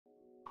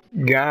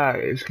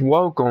Guys,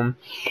 welcome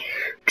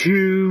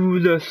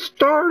to the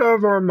start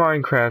of our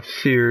Minecraft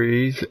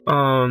series.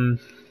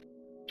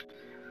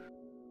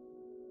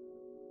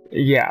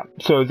 Yeah,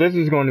 so this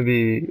is going to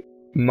be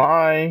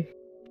my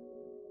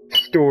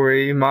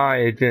story, my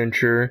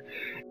adventure,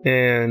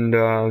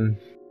 and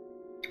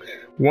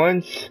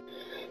once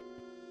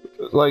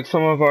like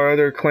some of our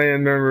other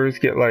clan members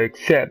get like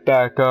set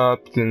back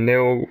up, then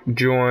they'll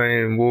join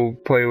and we'll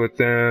play with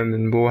them,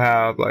 and we'll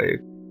have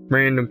like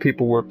random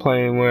people we're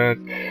playing with.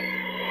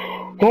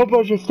 Whole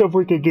bunch of stuff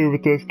we can do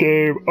with this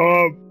game.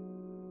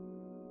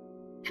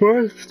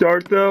 Before I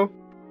start though,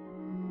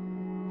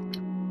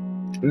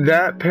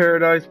 that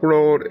Paradise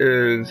World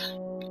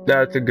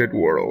that's a good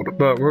world,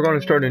 but we're gonna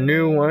start a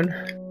new one.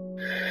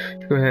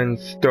 Go ahead and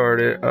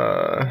start it.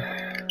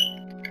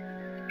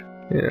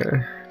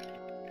 Yeah,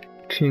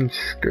 Team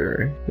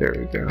Scurry. There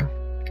we go.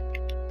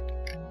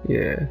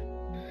 Yeah,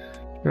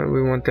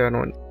 we want that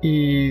on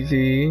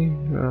easy.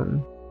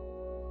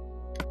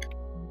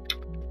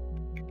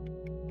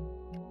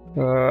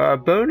 A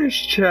bonus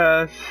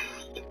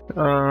chest.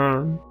 No.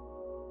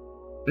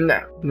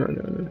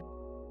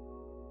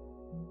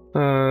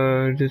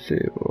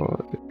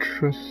 Disable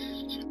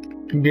trust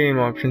game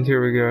options.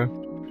 Here we go.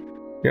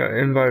 Yeah,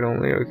 invite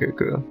only. Okay,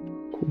 cool.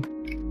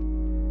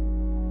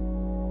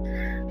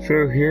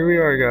 So here we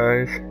are,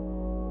 guys.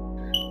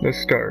 The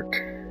start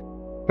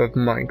of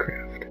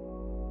Minecraft.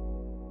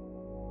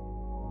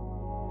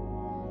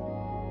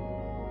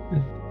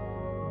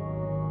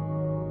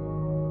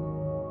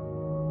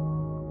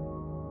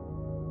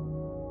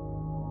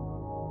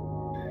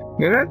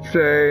 Did I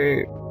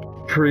say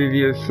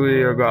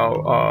previously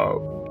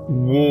about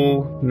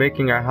wool,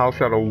 making a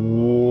house out of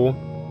wool?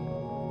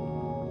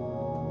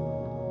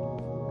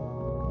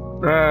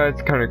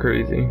 It's kind of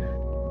crazy.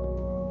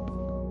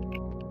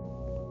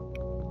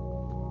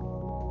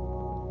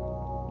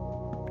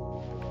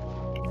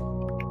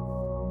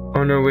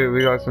 Oh no, wait,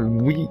 we got some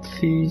wheat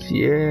seeds,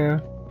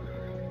 yeah.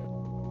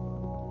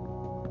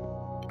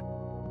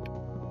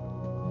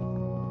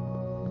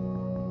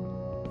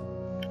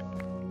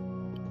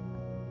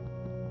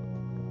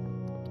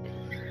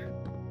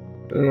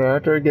 Yeah,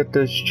 after I get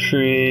this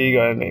tree,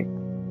 gotta make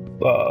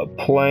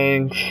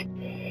planks,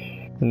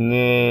 and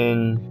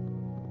then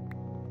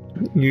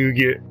you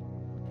get.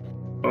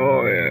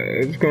 Oh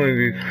yeah, it's going to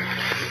be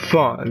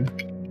fun.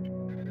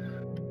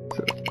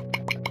 So,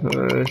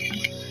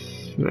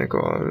 let's make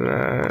all of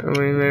that. I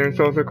mean, there's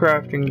also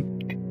crafting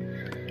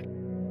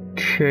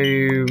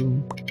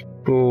table,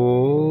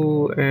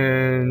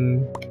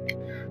 and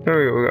there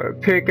we go. We got a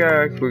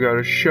pickaxe, we got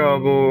a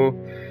shovel.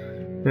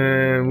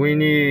 And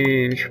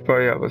we should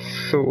probably have a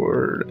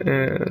sword,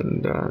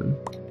 and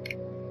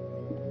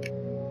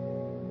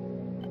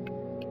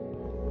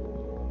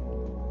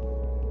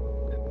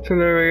so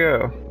there we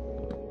go.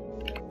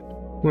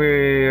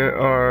 We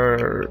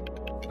are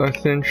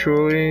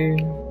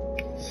essentially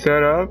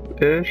set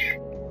up-ish.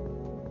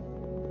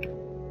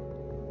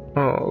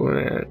 Oh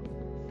man.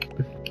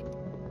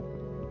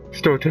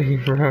 Still taking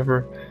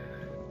forever.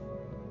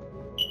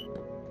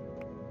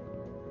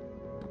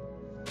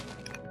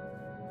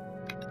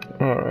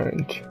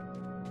 Alright.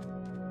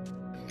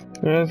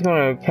 I'm just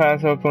gonna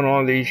pass up on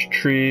all these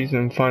trees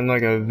and find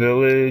like a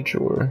village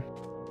or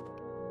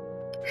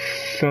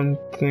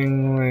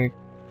something like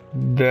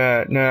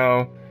that.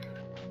 Now,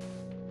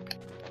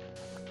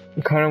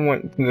 I kinda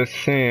want the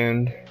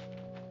sand.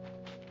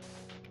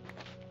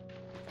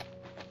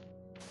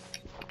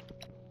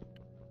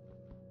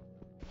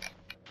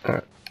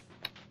 Alright.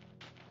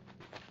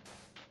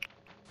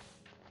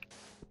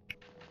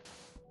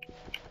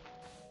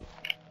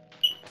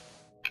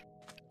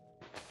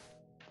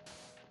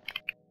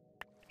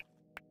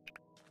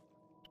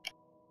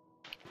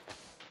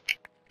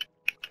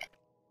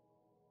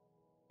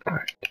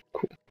 Alright,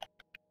 cool.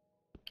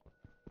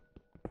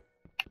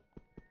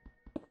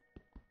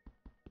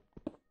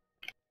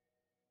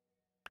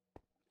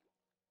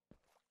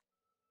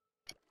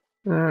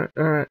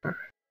 Alright.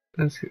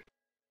 Let's see.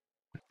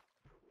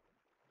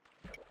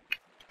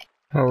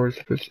 How we're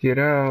supposed to get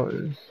out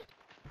is...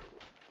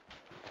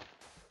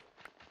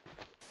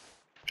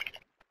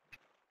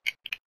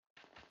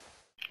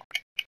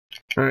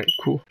 Alright,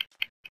 cool.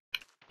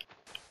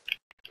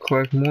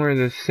 Collect more of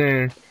this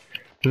sand,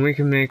 and we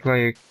can make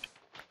like...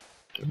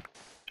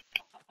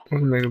 We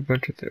can make a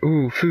bunch of things.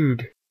 Ooh,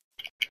 food!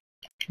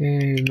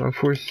 And my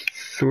first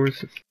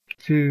source of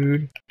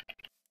food.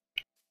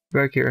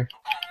 Back here.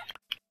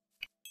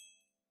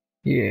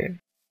 Yeah.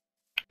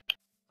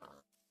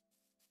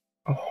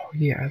 Oh,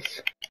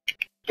 yes.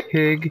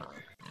 Pig.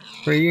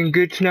 We're eating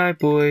good tonight,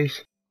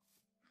 boys.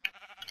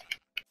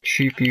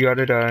 Sheep, you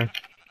gotta die.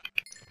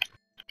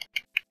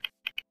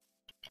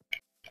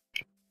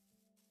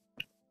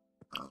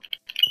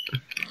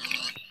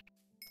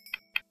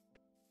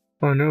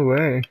 Oh, no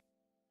way.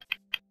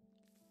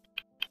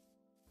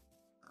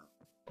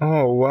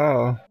 Oh,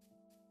 wow.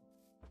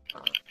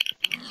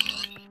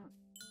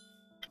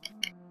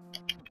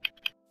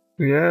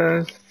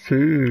 Yes,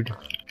 food.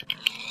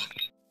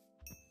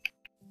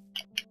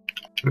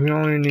 We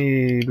only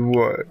need,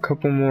 what, a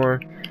couple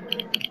more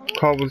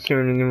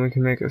cobblestone and then we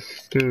can make a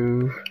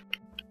stove.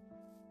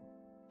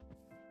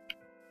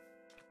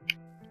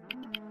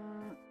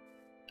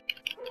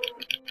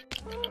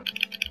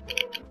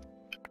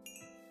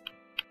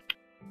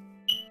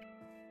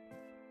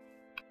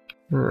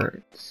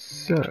 Right,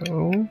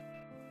 so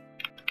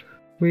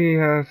we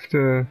have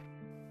to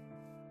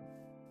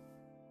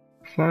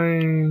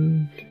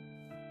find.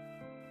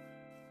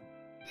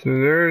 So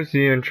there's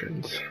the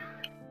entrance.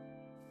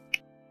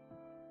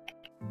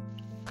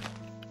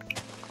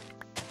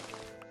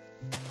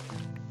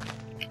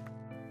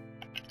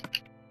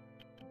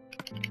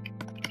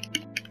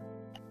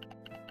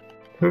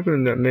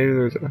 Hoping that maybe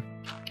there's a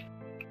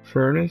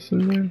furnace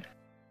in there.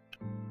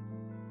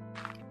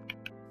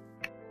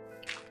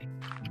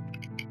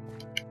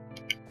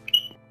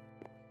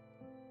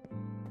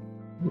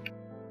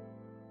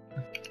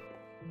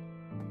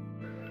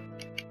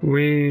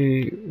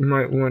 We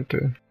might want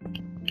to,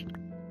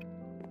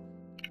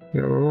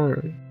 yeah, we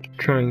want to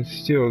try and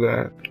steal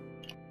that.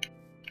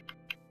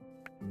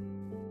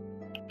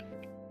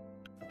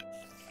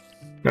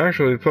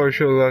 Actually, probably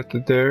should have left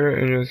it there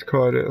and just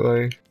called it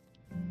like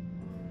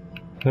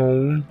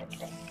home,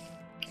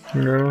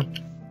 you know,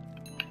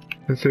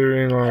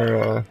 considering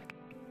our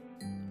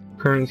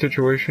current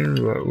situation,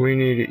 but we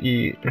need to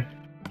eat.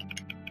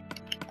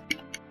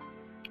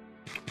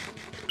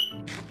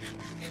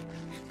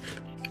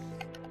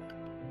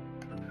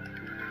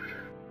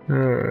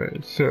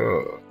 Alright,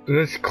 so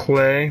this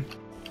clay,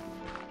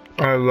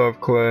 I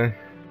love clay.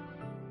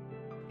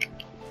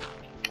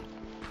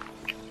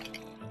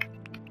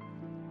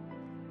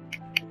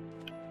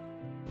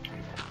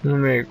 We'll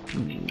make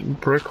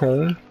brick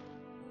home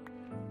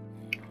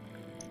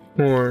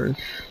or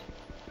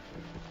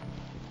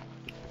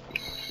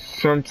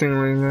something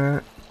like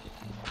that.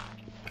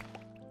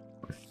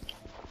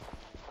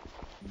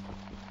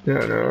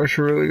 Yeah, no, I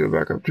should really go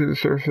back up to the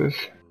surface.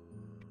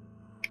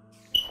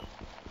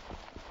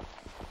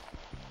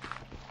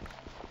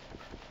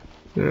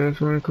 Yeah, I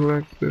just want to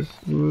collect this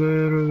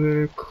little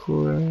bit of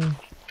clay.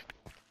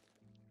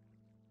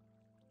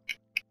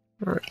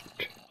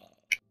 Alright.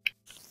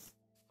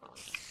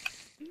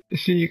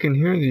 See, you can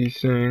hear these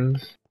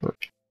things, but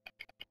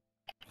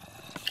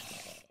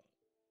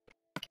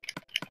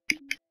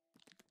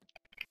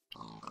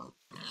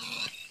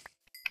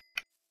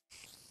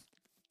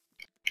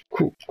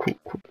cool.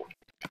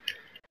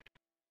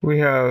 We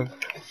have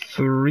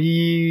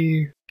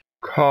 3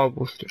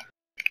 cobblestone.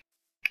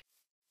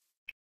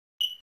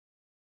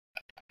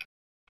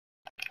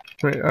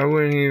 Wait, I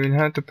wouldn't even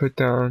have to put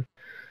down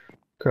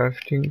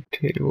crafting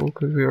table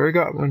because we already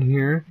got one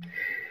here.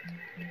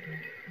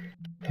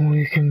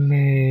 We can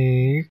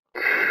make.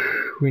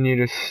 We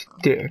need a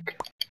stick.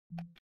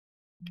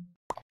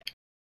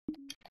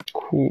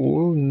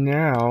 Cool.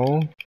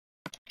 Now.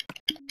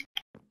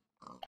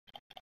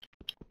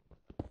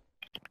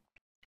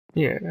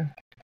 Yeah.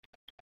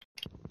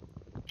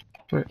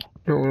 But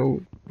don't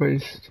want to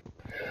waste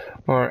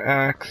our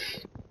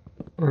axe.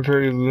 Our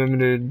very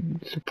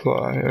limited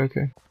supply.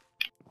 Okay.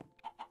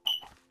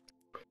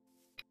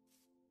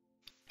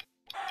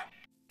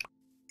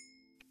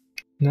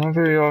 Not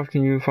very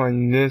often you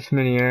find this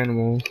many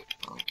animals.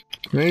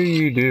 Maybe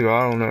you do,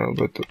 I don't know,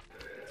 but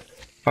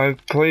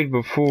I've played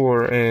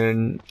before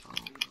and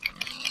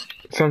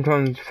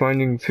sometimes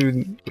finding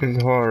food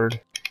is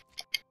hard.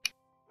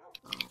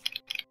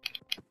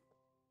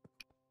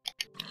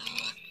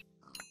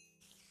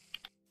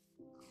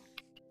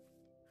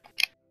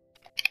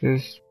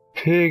 There's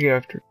pig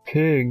after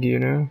pig, you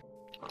know?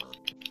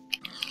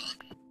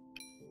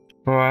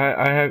 Oh,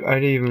 I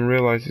didn't even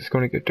realize it's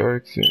gonna get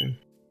dark soon.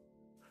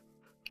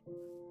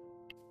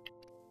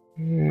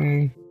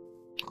 Okay.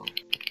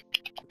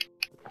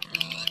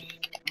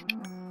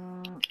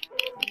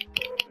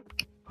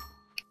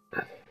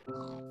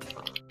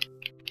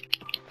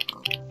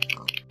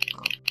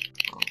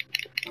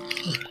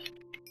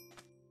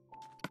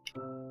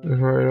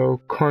 Alright,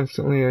 I'll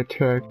constantly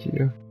attack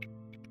you.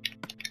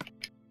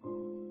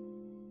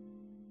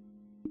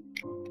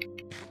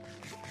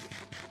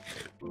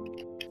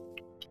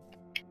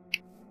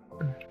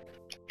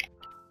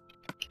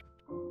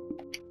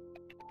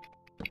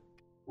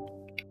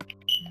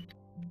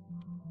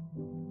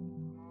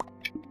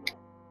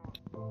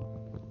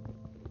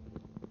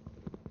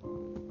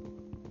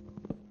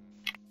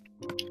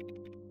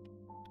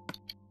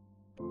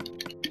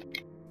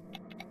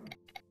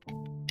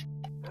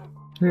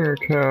 Here,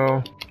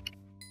 cow.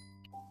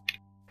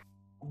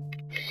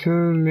 So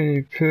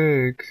many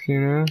pigs, you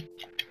know?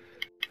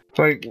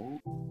 Like,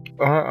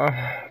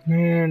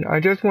 man, I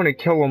just want to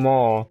kill them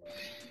all.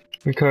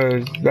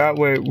 Because that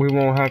way we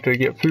won't have to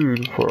get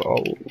food for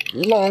a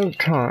long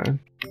time.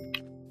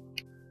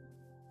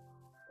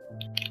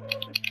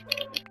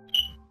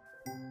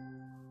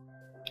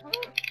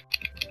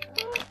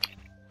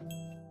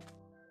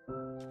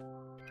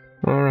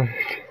 Alright.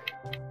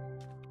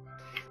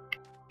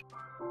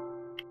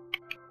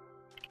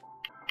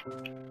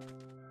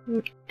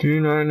 Do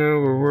not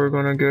know where we're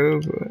gonna go,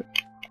 but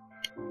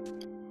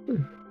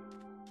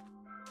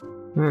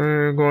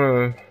We're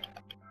gonna...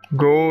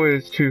 Goal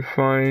is to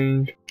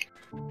find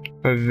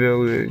a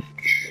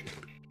village.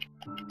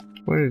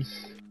 What is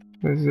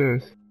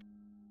this?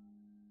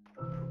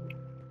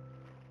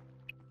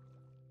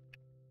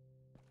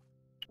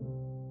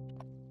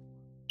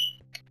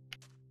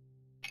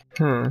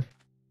 Huh.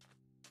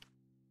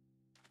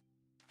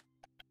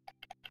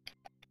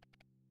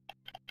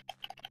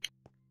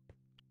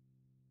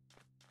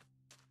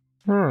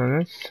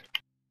 Huh,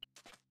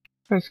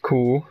 that's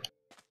cool.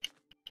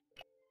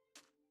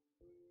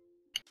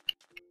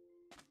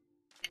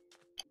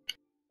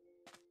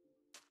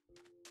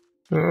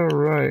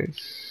 Alright,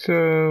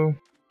 so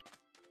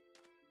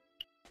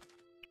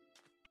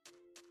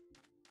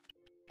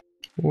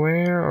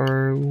where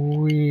are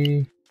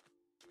we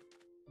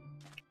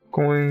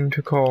going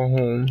to call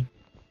home?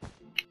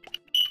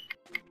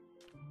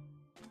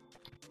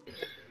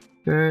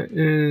 That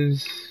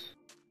is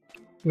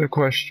the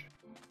question.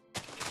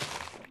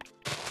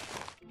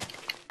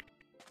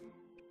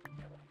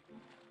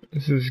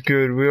 This is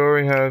good. We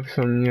already have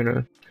some, you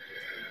know,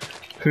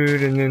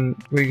 food, and then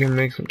we can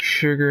make some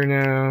sugar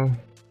now.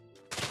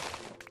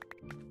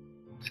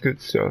 It's good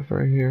stuff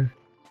right here.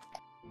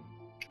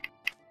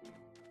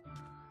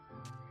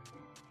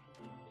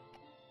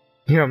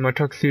 Yeah, my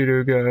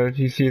tuxedo guy, if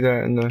you see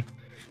that in the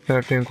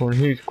left-hand corner,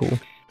 he's cool.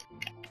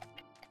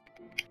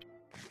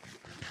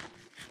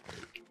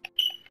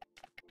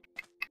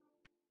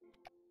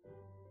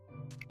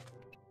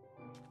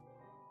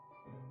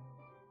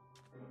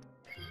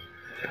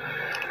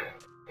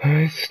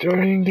 It's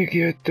starting to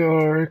get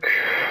dark.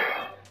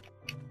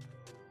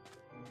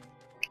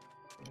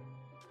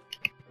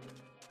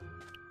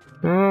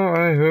 Oh,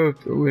 I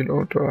hope that we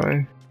don't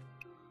die.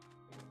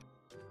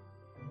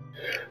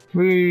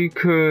 We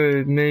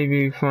could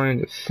maybe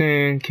find a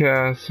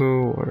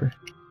sandcastle or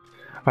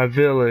a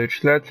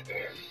village. That's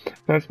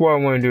what I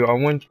want to do. I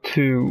want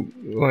to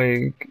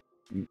like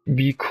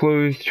be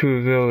close to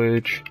a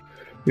village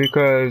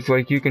because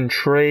like you can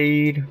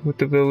trade with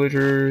the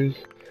villagers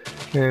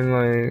and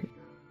like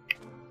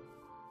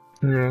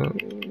you know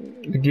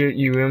get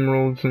you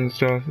emeralds and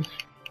stuff.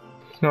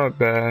 It's not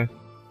bad.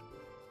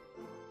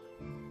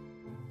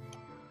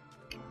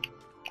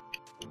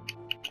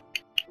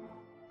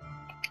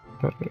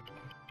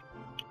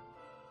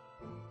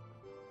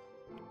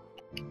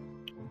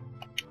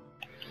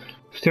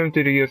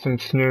 Tempted to get some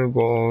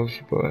snowballs,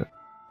 but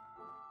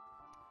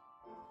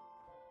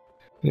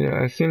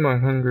yeah, I see my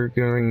hunger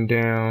going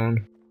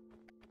down.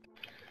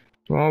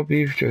 Raw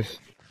beef just,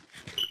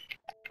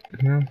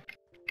 you know,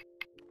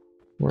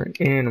 we're an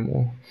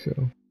animal,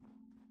 so.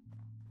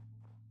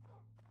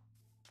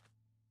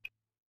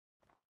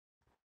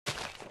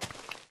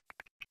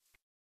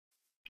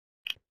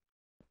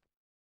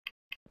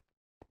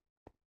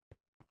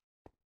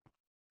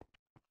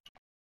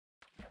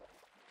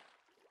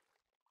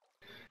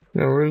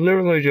 No, we're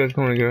literally just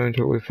going to go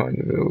until we find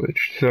the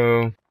village,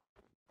 so.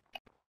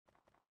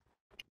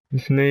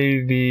 This may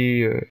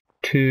be a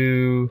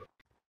 2,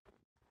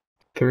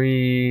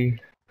 3,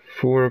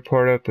 4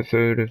 part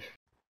episode of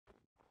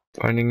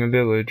finding a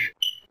village.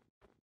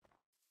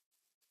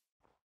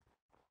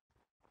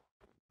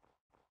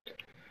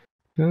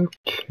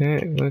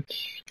 Okay,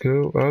 let's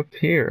go up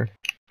here.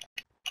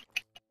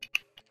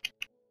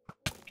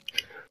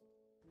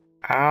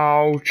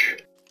 Ouch!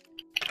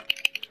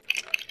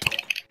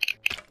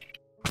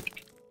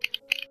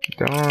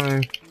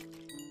 Die.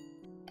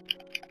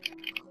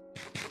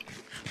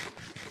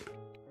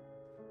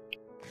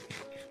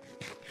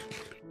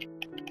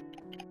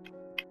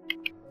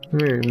 Come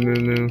here, Moo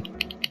Moo.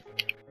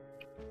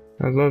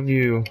 I love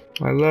you.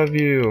 I love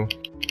you.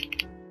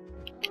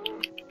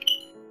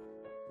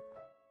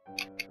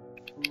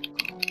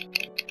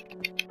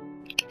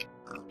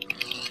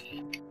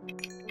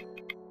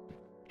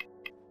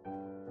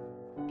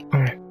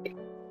 Alright.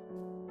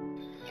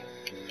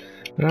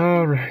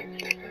 Alright.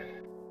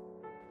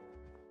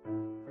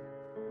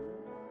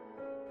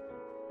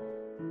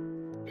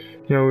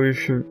 Yeah, we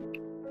should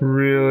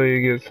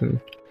really get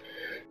some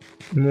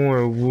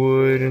more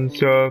wood and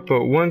stuff,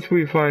 but once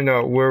we find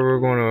out where we're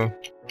gonna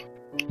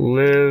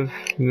live,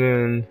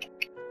 then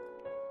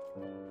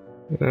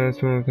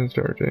that's when we can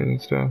start doing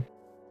stuff.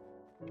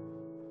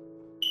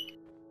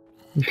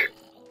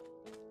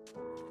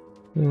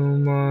 Oh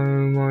my,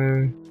 oh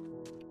my.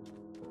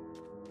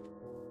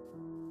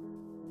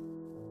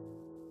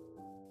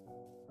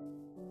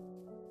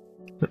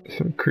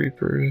 Some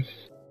creepers.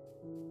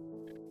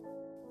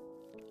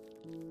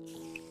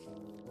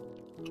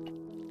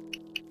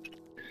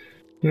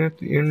 Yep,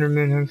 the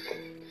Endermen have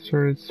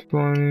started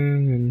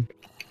spawning, and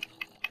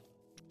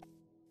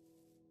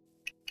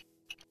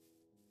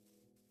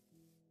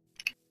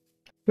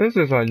this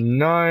is a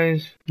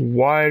nice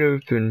wide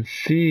open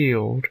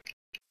field.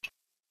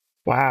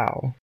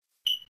 Wow.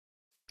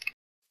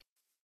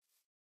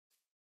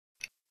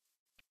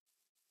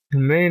 It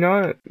may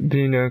not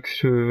be next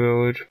to a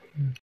village.